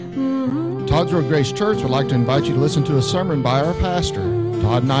Todd's Road Grace Church would like to invite you to listen to a sermon by our pastor,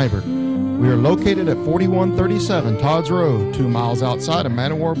 Todd Nybert. We are located at 4137 Todd's Road, 2 miles outside of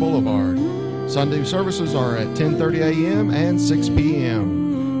Man o' War Boulevard. Sunday services are at 10:30 a.m. and 6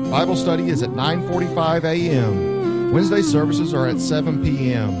 p.m. Bible study is at 9:45 a.m. Wednesday services are at 7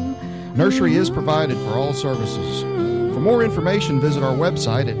 p.m. Nursery is provided for all services. For more information, visit our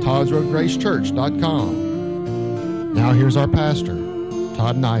website at toddsroadgracechurch.com. Now here's our pastor,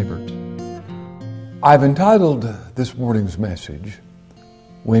 Todd Nybert. I've entitled this morning's message,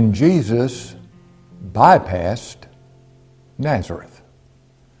 When Jesus Bypassed Nazareth.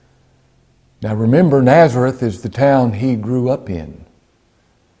 Now remember, Nazareth is the town he grew up in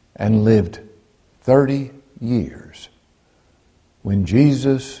and lived 30 years. When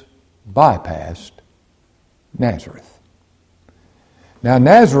Jesus bypassed Nazareth. Now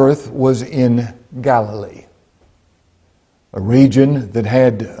Nazareth was in Galilee, a region that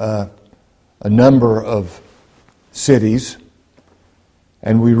had a number of cities.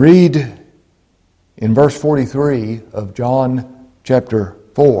 And we read in verse 43 of John chapter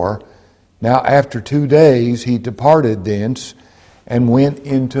 4, now after 2 days he departed thence and went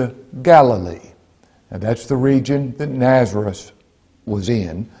into Galilee. Now that's the region that Nazareth was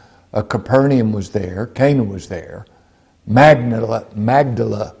in. Capernaum was there, Cana was there,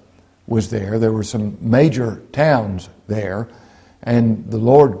 Magdala was there. There were some major towns there. And the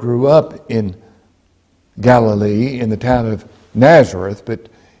Lord grew up in Galilee, in the town of Nazareth, but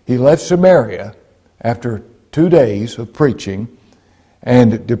he left Samaria after 2 days of preaching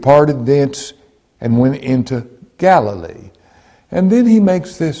and departed thence and went into Galilee. And then he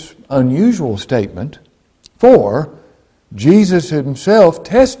makes this unusual statement, for Jesus himself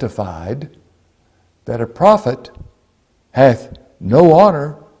testified that a prophet hath no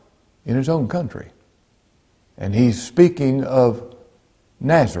honor in his own country. And he's speaking of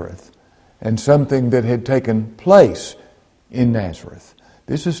Nazareth and something that had taken place in Nazareth.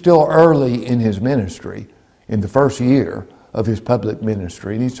 This is still early in his ministry, in the first year of his public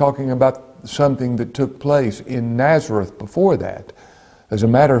ministry. And he's talking about something that took place in Nazareth before that. As a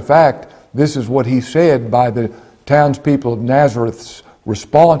matter of fact, this is what he said by the townspeople of Nazareth's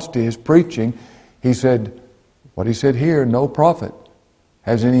response to his preaching. He said, what he said here, no prophet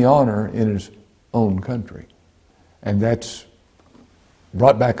has any honor in his own country. And that's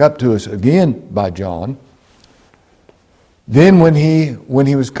brought back up to us again by John. Then when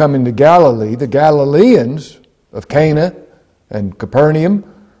he was coming to Galilee, the Galileans of Cana and Capernaum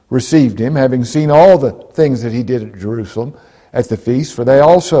received him, having seen all the things that he did at Jerusalem at the feast, for they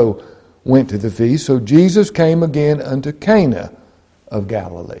also went to the feast. So Jesus came again unto Cana of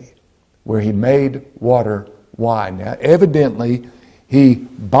Galilee, where he made water wine. Now evidently he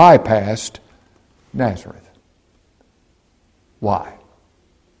bypassed Nazareth. Why?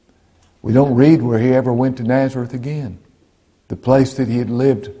 We don't read where he ever went to Nazareth again, the place that he had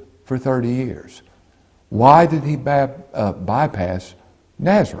lived for 30 years. Why did he bypass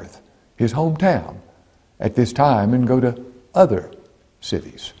Nazareth, his hometown, at this time and go to other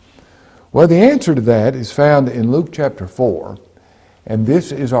cities? Well, the answer to that is found in Luke chapter 4, and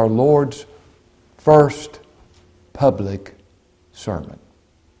this is our Lord's first public sermon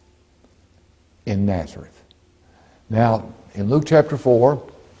in Nazareth. Now, in Luke chapter 4,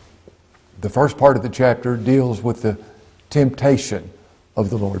 the first part of the chapter deals with the temptation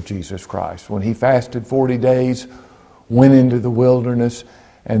of the Lord Jesus Christ. When he fasted 40 days, went into the wilderness,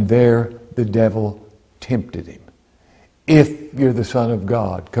 and there the devil tempted him. If you're the Son of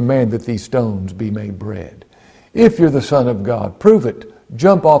God, command that these stones be made bread. If you're the Son of God, prove it.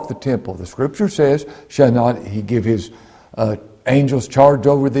 Jump off the temple. The Scripture says, shall not he give his angels charge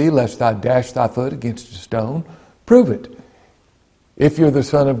over thee, lest thou dash thy foot against a stone? Prove it. If you're the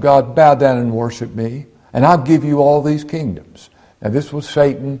Son of God, bow down and worship me, and I'll give you all these kingdoms. Now this was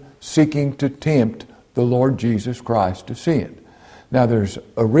Satan seeking to tempt the Lord Jesus Christ to sin. Now there's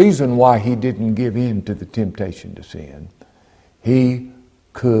a reason why he didn't give in to the temptation to sin. He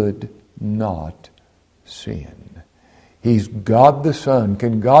could not sin. He's God the Son.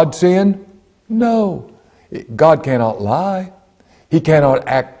 Can God sin? No. God cannot lie. He cannot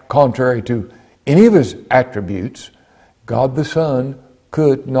act contrary to any of his attributes. God the Son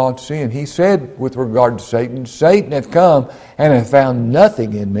could not sin. He said with regard to Satan, Satan hath come and hath found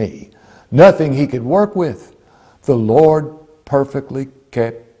nothing in me, nothing he could work with. The Lord perfectly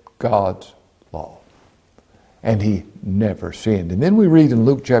kept God's law, and he never sinned. And then we read in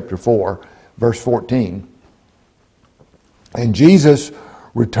Luke chapter 4, verse 14, and Jesus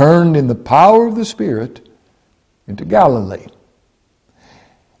returned in the power of the Spirit into Galilee.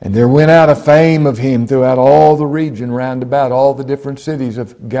 And there went out a fame of him throughout all the region round about. All the different cities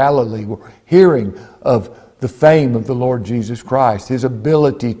of Galilee were hearing of the fame of the Lord Jesus Christ, his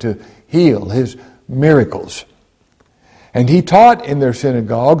ability to heal, his miracles. And he taught in their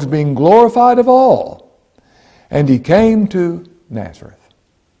synagogues, being glorified of all. And he came to Nazareth.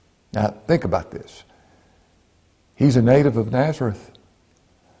 Now, think about this. He's a native of Nazareth.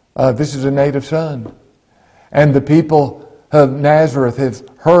 This is a native son. And the people of Nazareth have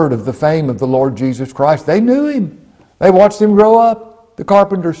heard of the fame of the Lord Jesus Christ. They knew him. They watched him grow up, the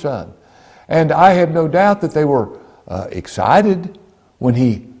carpenter's son. And I have no doubt that they were excited when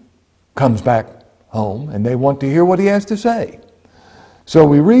he comes back home, and they want to hear what he has to say. So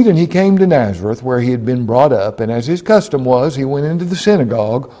we read, and he came to Nazareth, where he had been brought up, and as his custom was, he went into the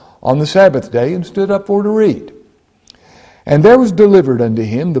synagogue on the Sabbath day and stood up for to read. And there was delivered unto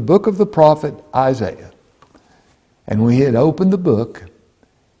him the book of the prophet Isaiah. And when he had opened the book,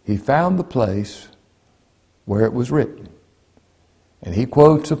 he found the place where it was written. And he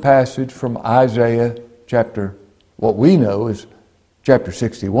quotes a passage from Isaiah chapter, what we know is chapter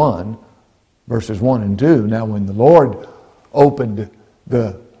 61, verses 1 and 2. Now when the Lord opened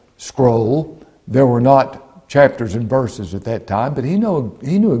the scroll, there were not chapters and verses at that time, but he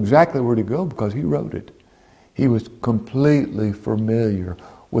knew exactly where to go because he wrote it. He was completely familiar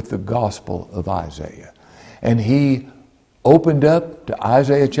with the gospel of Isaiah. And he opened up to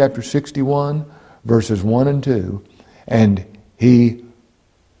Isaiah chapter 61, verses 1 and 2, and he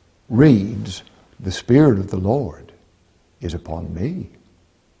reads, "The Spirit of the Lord is upon me,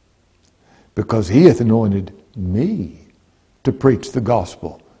 because he hath anointed me to preach the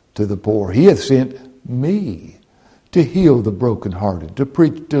gospel to the poor. He hath sent me to heal the brokenhearted, to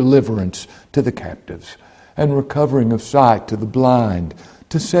preach deliverance to the captives, and recovering of sight to the blind,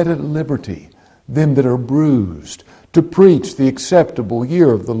 to set at liberty them that are bruised, to preach the acceptable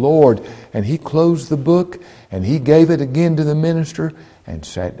year of the Lord." And he closed the book, and he gave it again to the minister, and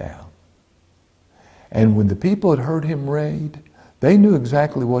sat down. And when the people had heard him read, they knew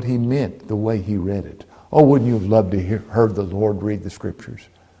exactly what he meant the way he read it. Oh, wouldn't you have loved to heard the Lord read the Scriptures?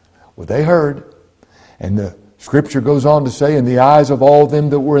 Well, they heard. And the Scripture goes on to say, "And the eyes of all them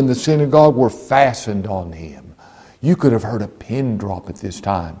that were in the synagogue were fastened on him." You could have heard a pin drop at this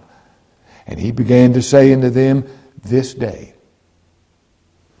time. And he began to say unto them, "This day,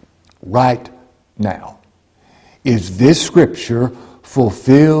 right now, is this Scripture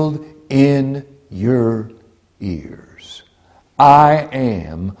fulfilled in your ears. I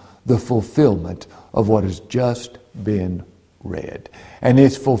am the fulfillment of what has just been read." And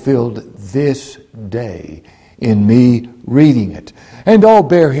it's fulfilled this day in me reading it. And all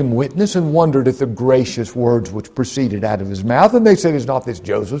bare him witness and wondered at the gracious words which proceeded out of his mouth. And they said, "Is not this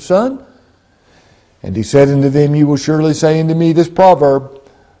Joseph's son?" And he said unto them, "You will surely say unto me this proverb,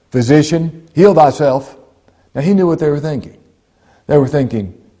 Physician, heal thyself." Now he knew what they were thinking. They were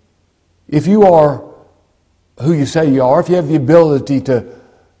thinking, if you are who you say you are, if you have the ability to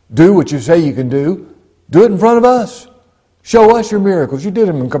do what you say you can do it in front of us. Show us your miracles. You did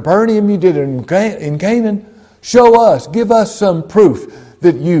them in Capernaum, you did it in Canaan. Show us, give us some proof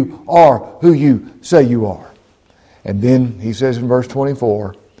that you are who you say you are. And then he says in verse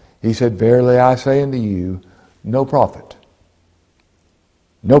 24, he said, "Verily I say unto you, no prophet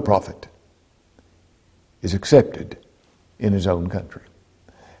is accepted in his own country."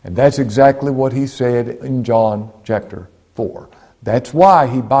 And that's exactly what he said in John chapter 4. That's why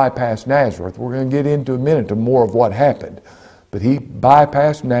he bypassed Nazareth. We're going to get into a minute to more of what happened. But he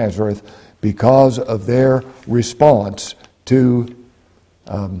bypassed Nazareth because of their response to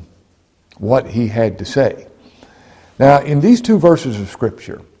what he had to say. Now, in these two verses of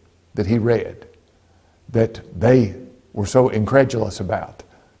Scripture that he read, that they were so incredulous about,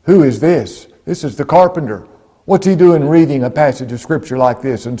 who is this? This is the carpenter. What's he doing reading a passage of Scripture like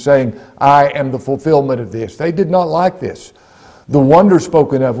this and saying, "I am the fulfillment of this"? They did not like this. The wonder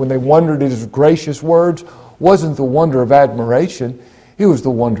spoken of when they wondered at his gracious words wasn't the wonder of admiration. It was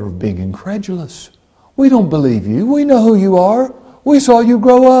the wonder of being incredulous. "We don't believe you. We know who you are. We saw you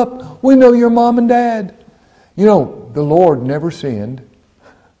grow up. We know your mom and dad." You know, the Lord never sinned.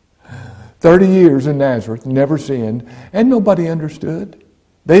 30 years in Nazareth, never sinned, and nobody understood.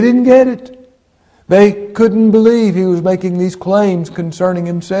 They didn't get it. They couldn't believe he was making these claims concerning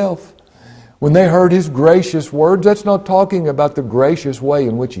himself. When they heard his gracious words, that's not talking about the gracious way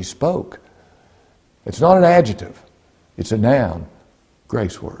in which he spoke. It's not an adjective. It's a noun.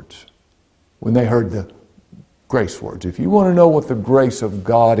 Grace words. When they heard the grace words. If you want to know what the grace of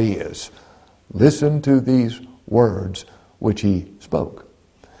God is, listen to these words which he spoke.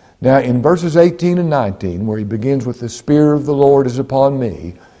 Now in verses 18 and 19, where he begins with "The Spirit of the Lord is upon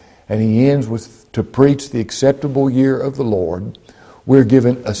me," and he ends with to preach the acceptable year of the Lord, we're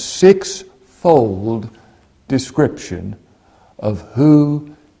given a sixfold description of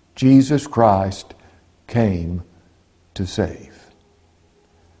who Jesus Christ came to save.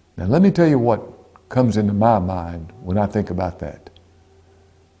 Now let me tell you what comes into my mind when I think about that.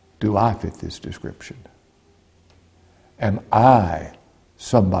 Do I fit this description? Am I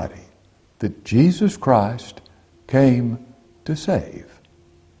somebody that Jesus Christ came to save?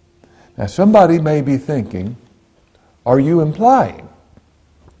 Now somebody may be thinking, are you implying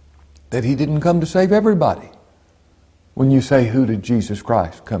that he didn't come to save everybody when you say, who did Jesus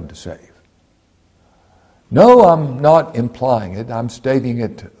Christ come to save? No, I'm not implying it. I'm stating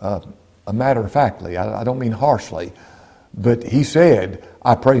it a matter of factly. I don't mean harshly. But he said,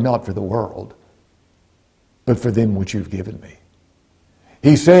 I pray not for the world, but for them which you've given me.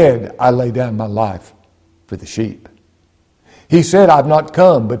 He said, I lay down my life for the sheep. He said, I've not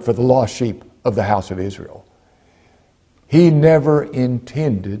come but for the lost sheep of the house of Israel. He never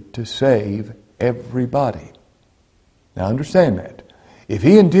intended to save everybody. Now understand that. If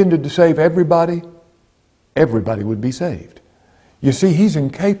he intended to save everybody, everybody would be saved. You see, he's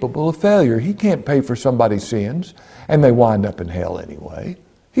incapable of failure. He can't pay for somebody's sins and they wind up in hell anyway.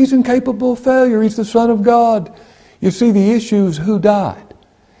 He's incapable of failure. He's the Son of God. You see, the issue is who died.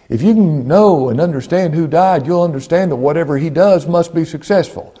 If you can know and understand who died, you'll understand that whatever he does must be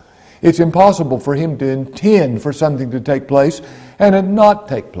successful. It's impossible for him to intend for something to take place and it not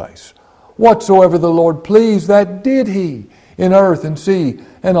take place. Whatsoever the Lord pleased, that did he in earth and sea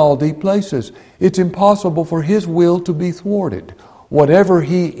and all deep places. It's impossible for his will to be thwarted. Whatever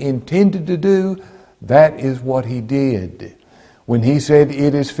he intended to do, that is what he did. When he said,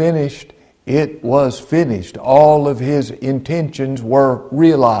 it is finished, it was finished. All of his intentions were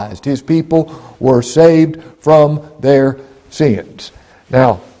realized. His people were saved from their sins.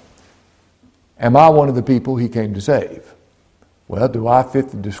 Now, am I one of the people he came to save? Well, do I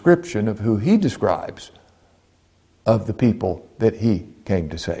fit the description of who he describes of the people that he came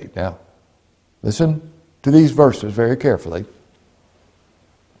to save? Now, listen to these verses very carefully.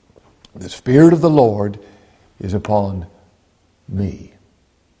 The Spirit of the Lord is upon me,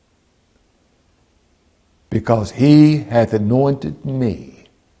 because he hath anointed me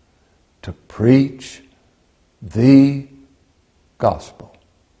to preach the gospel.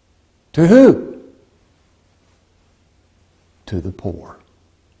 To who? To the poor.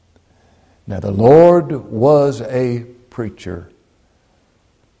 Now the Lord was a preacher.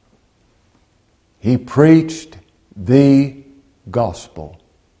 He preached the gospel.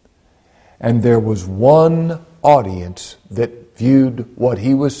 And there was one audience that viewed what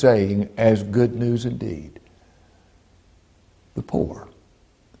he was saying as good news indeed. The poor.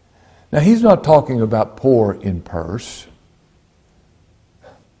 Now he's not talking about poor in purse.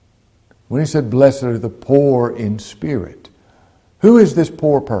 When he said, blessed are the poor in spirit, who is this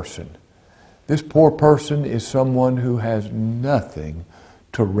poor person? This poor person is someone who has nothing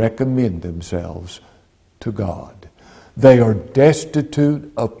to recommend themselves to God. They are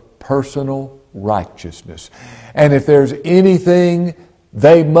destitute of personal righteousness. And if there's anything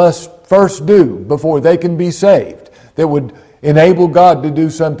they must first do before they can be saved that would enable God to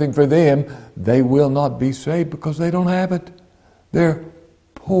do something for them, they will not be saved because they don't have it. They're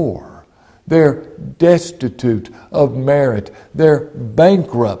poor. They're destitute of merit. They're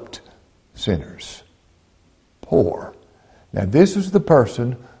bankrupt sinners. Poor. Now this is the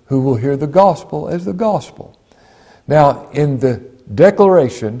person who will hear the gospel as the gospel. Now in the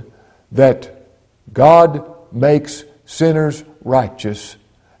declaration that God makes sinners righteous,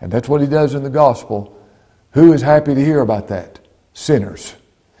 and that's what he does in the gospel, who is happy to hear about that? Sinners.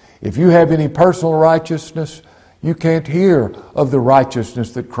 If you have any personal righteousness, you can't hear of the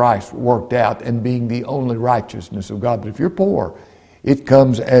righteousness that Christ worked out and being the only righteousness of God. But if you're poor, it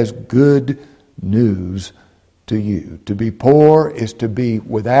comes as good news to you. To be poor is to be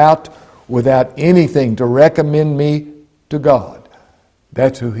without anything to recommend me to God.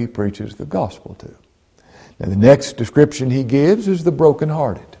 That's who he preaches the gospel to. Now the next description he gives is the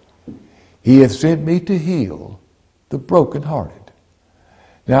brokenhearted. He hath sent me to heal the brokenhearted.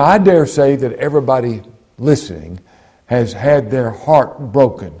 Now I dare say that everybody listening has had their heart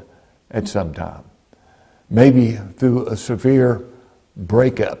broken at some time. Maybe through a severe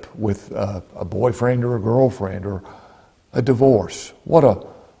breakup with a boyfriend or a girlfriend or a divorce. What a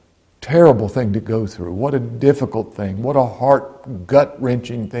terrible thing to go through. What a difficult thing. What a heart,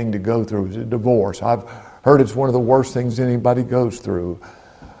 gut-wrenching thing to go through is a divorce. I've heard it's one of the worst things anybody goes through.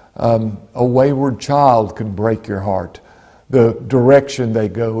 A wayward child can break your heart. The direction they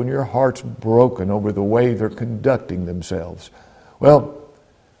go, and your heart's broken over the way they're conducting themselves. Well,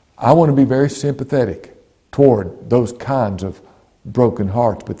 I want to be very sympathetic toward those kinds of broken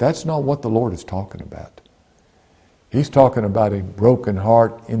hearts, but that's not what the Lord is talking about. He's talking about a broken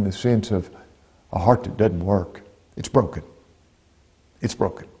heart in the sense of a heart that doesn't work. It's broken. It's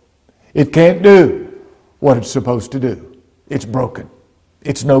broken. It can't do what it's supposed to do. It's broken.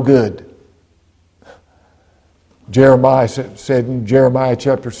 It's no good. Jeremiah said in Jeremiah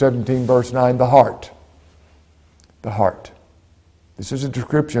chapter 17, verse 9, the heart. The heart. This is a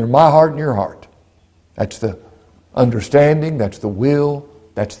description of my heart and your heart. That's the understanding, that's the will,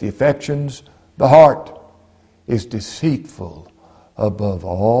 that's the affections. The heart is deceitful above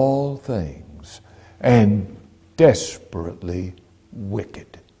all things and desperately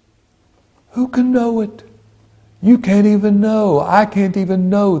wicked. Who can know it? You can't even know. I can't even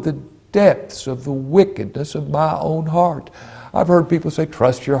know the depths of the wickedness of my own heart. I've heard people say,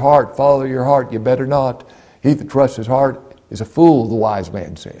 trust your heart, follow your heart. You better not. He that trusts his heart is a fool, the wise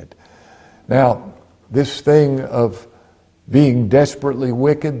man said. Now, this thing of being desperately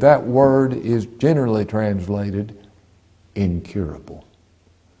wicked, that word is generally translated incurable.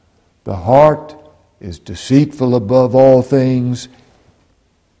 The heart is deceitful above all things,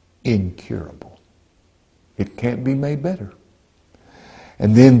 incurable. It can't be made better.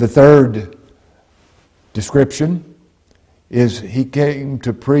 And then the third description is he came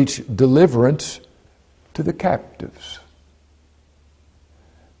to preach deliverance to the captives.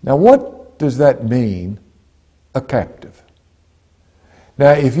 Now, what does that mean, a captive?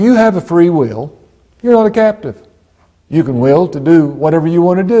 Now, if you have a free will, you're not a captive. You can will to do whatever you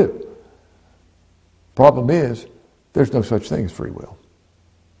want to do. Problem is, there's no such thing as free will.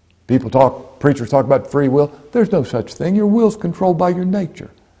 Preachers talk about free will. There's no such thing. Your will's controlled by your nature.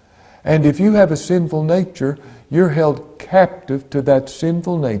 And if you have a sinful nature, you're held captive to that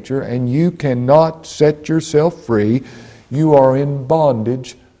sinful nature, and you cannot set yourself free. You are in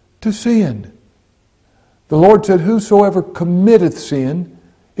bondage to sin. The Lord said, whosoever committeth sin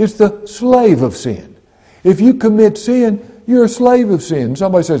is the slave of sin. If you commit sin, you're a slave of sin.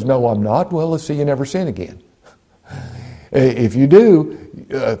 Somebody says, no, I'm not. Well, let's see you never sin again. If you do,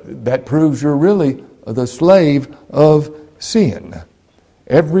 that proves you're really the slave of sin.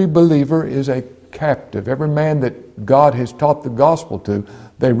 Every believer is a captive. Every man that God has taught the gospel to,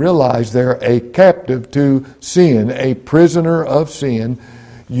 they realize they're a captive to sin, a prisoner of sin.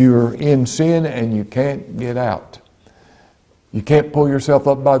 You're in sin and you can't get out. You can't pull yourself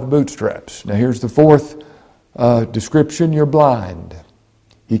up by the bootstraps. Now here's the fourth description. You're blind.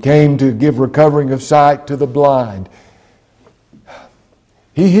 He came to give recovering of sight to the blind.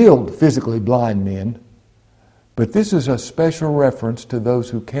 He healed physically blind men, but this is a special reference to those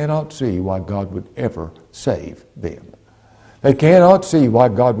who cannot see why God would ever save them. They cannot see why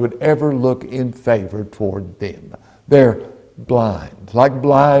God would ever look in favor toward them. They're blind, like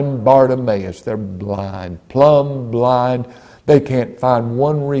blind Bartimaeus. They're blind, plumb blind. They can't find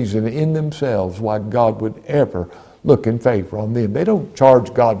one reason in themselves why God would ever look in favor on them. They don't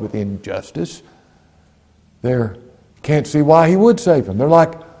charge God with injustice. They can't see why He would save them. They're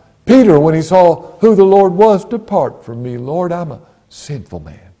like Peter when he saw who the Lord was. Depart from me, Lord, I'm a sinful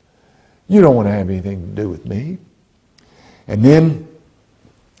man. You don't want to have anything to do with me. And then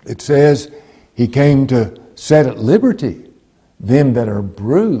it says He came to set at liberty them that are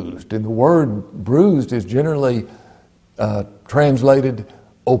bruised. And the word bruised is generally translated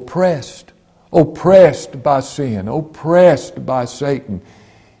oppressed. Oppressed by sin, oppressed by Satan.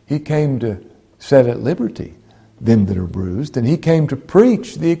 He came to set at liberty them that are bruised, and He came to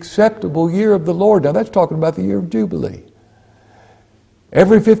preach the acceptable year of the Lord. Now that's talking about the year of Jubilee.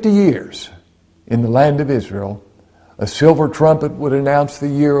 Every 50 years in the land of Israel, a silver trumpet would announce the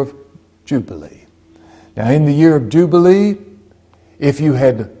year of Jubilee. Now in the year of Jubilee, if you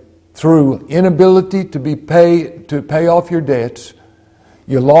had, through inability to pay off your debts,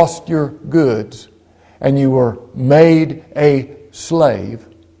 you lost your goods, and you were made a slave,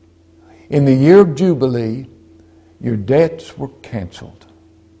 in the year of Jubilee, your debts were canceled.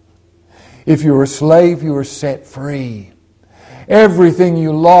 If you were a slave, you were set free. Everything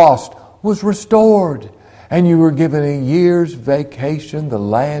you lost was restored, and you were given a year's vacation. The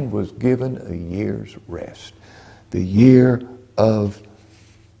land was given a year's rest. The year of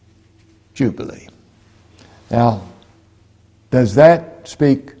Jubilee. Now, does that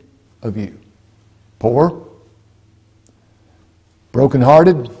speak of you? Poor,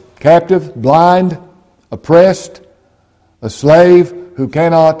 brokenhearted, captive, blind, oppressed, a slave who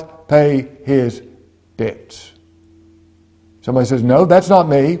cannot pay his debts. Somebody says, no, that's not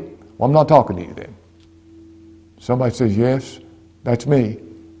me. Well, I'm not talking to you then. Somebody says, yes, that's me.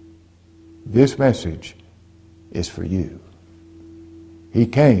 This message is for you. He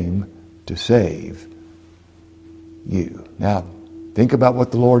came to save you. Now, think about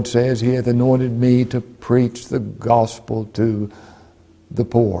what the Lord says. He hath anointed me to preach the gospel to the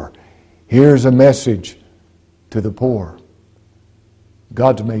poor. Here's a message to the poor.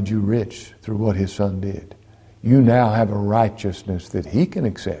 God's made you rich through what His Son did. You now have a righteousness that He can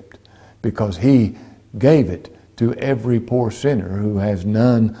accept because He gave it to every poor sinner who has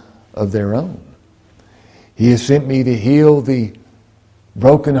none of their own. He has sent me to heal the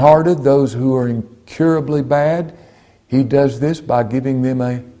brokenhearted, those who are incurably bad. He does this by giving them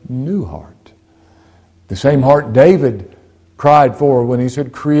a new heart. The same heart David cried for when he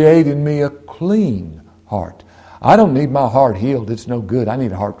said, "Create in me a clean heart." I don't need my heart healed. It's no good. I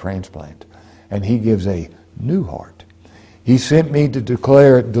need a heart transplant. And He gives a new heart. He sent me to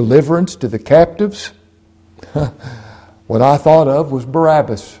declare deliverance to the captives. What I thought of was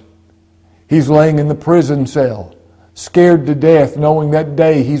Barabbas. He's laying in the prison cell, scared to death, knowing that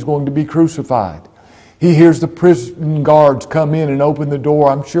day he's going to be crucified. He hears the prison guards come in and open the door.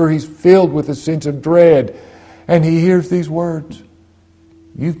 I'm sure he's filled with a sense of dread. And he hears these words,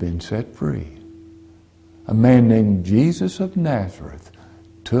 "You've been set free. A man named Jesus of Nazareth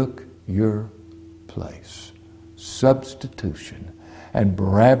took your place." Substitution. And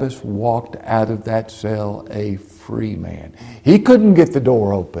Barabbas walked out of that cell a free man. He couldn't get the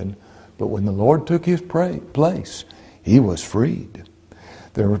door open, but when the Lord took his place, he was freed.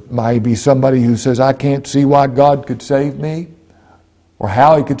 There might be somebody who says, "I can't see why God could save me, or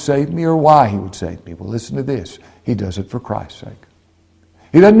how He could save me, or why He would save me." Well, listen to this. He does it for Christ's sake.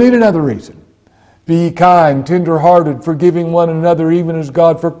 He doesn't need another reason. "Be ye kind, tender-hearted, forgiving one another, even as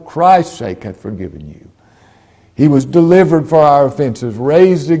God for Christ's sake hath forgiven you." He was delivered for our offenses,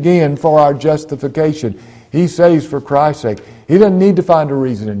 raised again for our justification. He saves for Christ's sake. He doesn't need to find a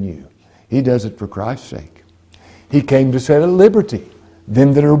reason in you. He does it for Christ's sake. He came to set at liberty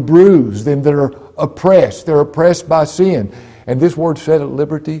them that are bruised, them that are oppressed. They're oppressed by sin. And this word "set at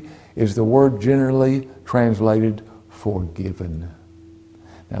liberty" is the word generally translated forgiven.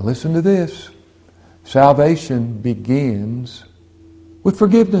 Now listen to this. Salvation begins with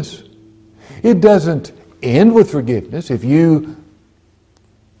forgiveness. It doesn't end with forgiveness. If you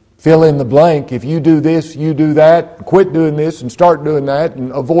fill in the blank, if you do this, you do that, quit doing this and start doing that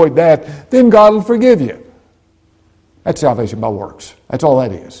and avoid that, then God will forgive you. That's salvation by works. That's all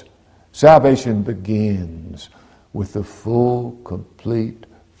that is. Salvation begins with the full, complete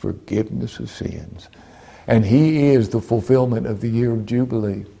forgiveness of sins. And He is the fulfillment of the year of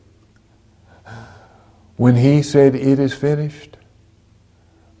Jubilee. When He said, "It is finished,"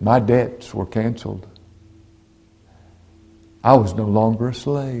 my debts were canceled. I was no longer a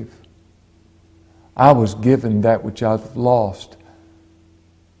slave. I was given that which I've lost.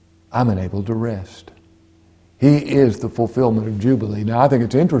 I'm enabled to rest. He is the fulfillment of Jubilee. Now, I think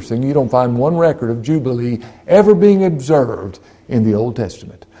it's interesting. You don't find one record of Jubilee ever being observed in the Old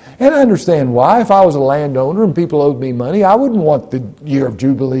Testament. And I understand why. If I was a landowner and people owed me money, I wouldn't want the year of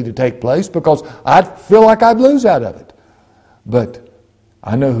Jubilee to take place because I'd feel like I'd lose out of it. But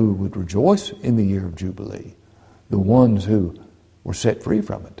I know who would rejoice in the year of Jubilee. The ones who were set free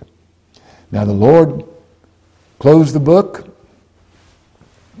from it. Now the Lord closed the book,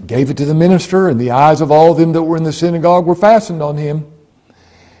 gave it to the minister, and the eyes of all them that were in the synagogue were fastened on Him.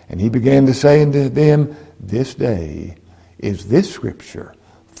 And He began to say unto them, "This day is this scripture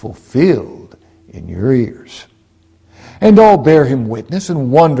fulfilled in your ears." And all bare Him witness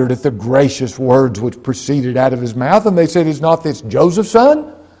and wondered at the gracious words which proceeded out of His mouth. And they said, "Is not this Joseph's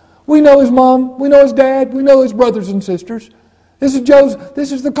son? We know his mom, we know his dad, we know his brothers and sisters. This is Joseph,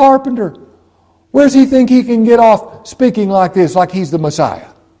 this is the carpenter. Where does he think he can get off speaking like this, like he's the Messiah?"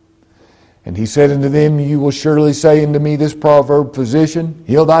 And He said unto them, "You will surely say unto me this proverb, Physician,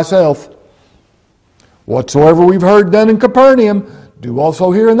 heal thyself. Whatsoever we've heard done in Capernaum, do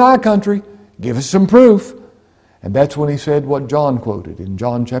also here in thy country. Give us some proof." And that's when He said what John quoted in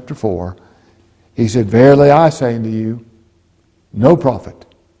John chapter 4. He said, "Verily I say unto you, no prophet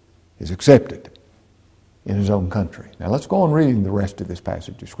is accepted in his own country." Now let's go on reading the rest of this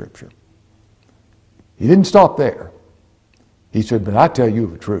passage of Scripture. He didn't stop there. He said, "But I tell you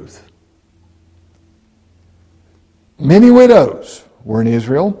of a truth. Many widows were in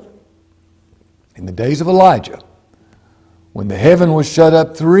Israel in the days of Elijah, when the heaven was shut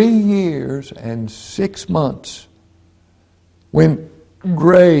up 3 years and 6 months, when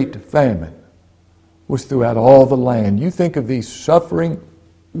great famine was throughout all the land." You think of these suffering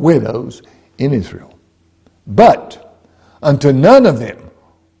widows in Israel. "But unto none of them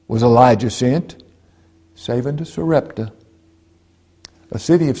was Elijah sent, save unto Sarepta, a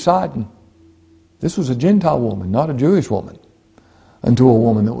city of Sidon." This was a Gentile woman, not a Jewish woman. unto a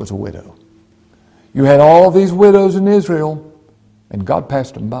woman that was a widow. You had all these widows in Israel, and God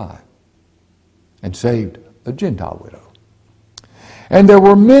passed them by and saved a Gentile widow. And there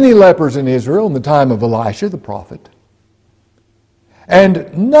were many lepers in Israel in the time of Elisha the prophet,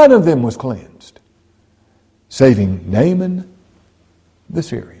 and none of them was cleansed, saving Naaman the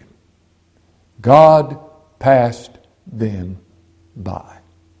Syrian. God passed them by.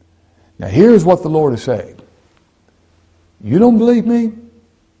 Now here's what the Lord is saying. You don't believe me?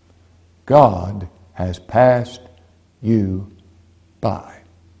 God has passed you by.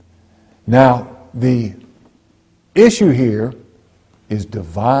 Now, the issue here is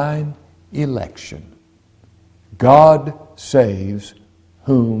divine election. God saves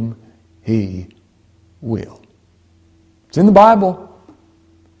whom He will. It's in the Bible.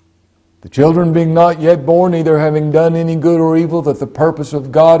 The children being not yet born, neither having done any good or evil, that the purpose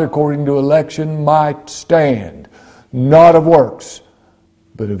of God according to election might stand, not of works,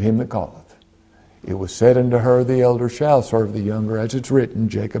 but of him that calleth. It was said unto her, the elder shall serve the younger, as it's written,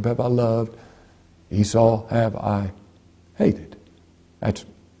 Jacob have I loved, Esau have I hated. That's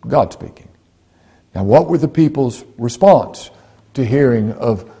God speaking. Now, what were the people's response to hearing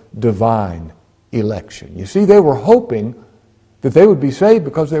of divine election? You see, they were hoping that they would be saved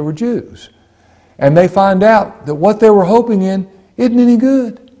because they were Jews. And they find out that what they were hoping in isn't any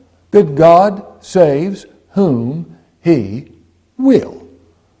good. That God saves whom He will.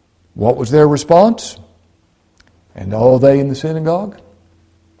 What was their response? And all they in the synagogue,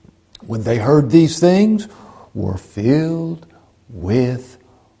 when they heard these things, were filled with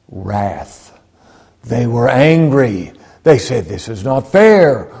wrath. They were angry. They said, this is not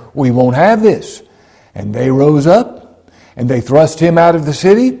fair. We won't have this. And they rose up, and they thrust him out of the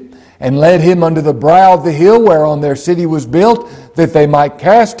city, and led him unto the brow of the hill whereon their city was built, that they might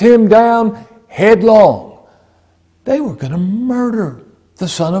cast him down headlong. They were going to murder the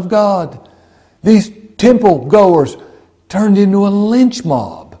Son of God. These temple goers turned into a lynch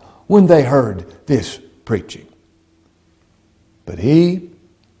mob when they heard this preaching. But he,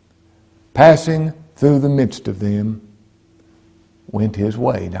 passing through the midst of them, went his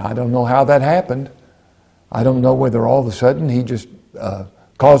way. Now, I don't know how that happened. I don't know whether all of a sudden he just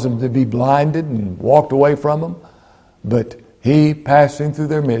caused them to be blinded and walked away from them. But he, passing through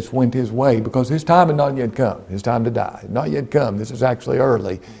their midst, went his way because his time had not yet come. His time to die had not yet come. This is actually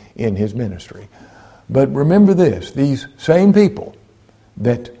early in his ministry. But remember this, these same people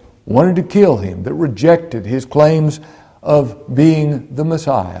that wanted to kill him, that rejected his claims of being the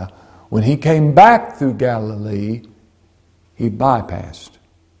Messiah, when he came back through Galilee, he bypassed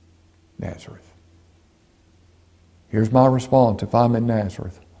Nazareth. Here's my response if I'm in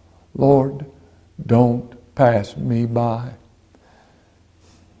Nazareth. Lord, don't pass me by.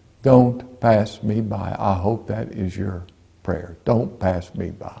 Don't pass me by. I hope that is your prayer. Don't pass me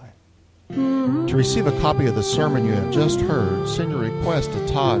by. To receive a copy of the sermon you have just heard, send your request to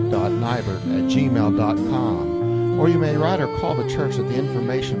todd.nybert@gmail.com, or you may write or call the church at the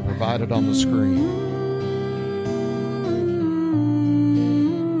information provided on the screen.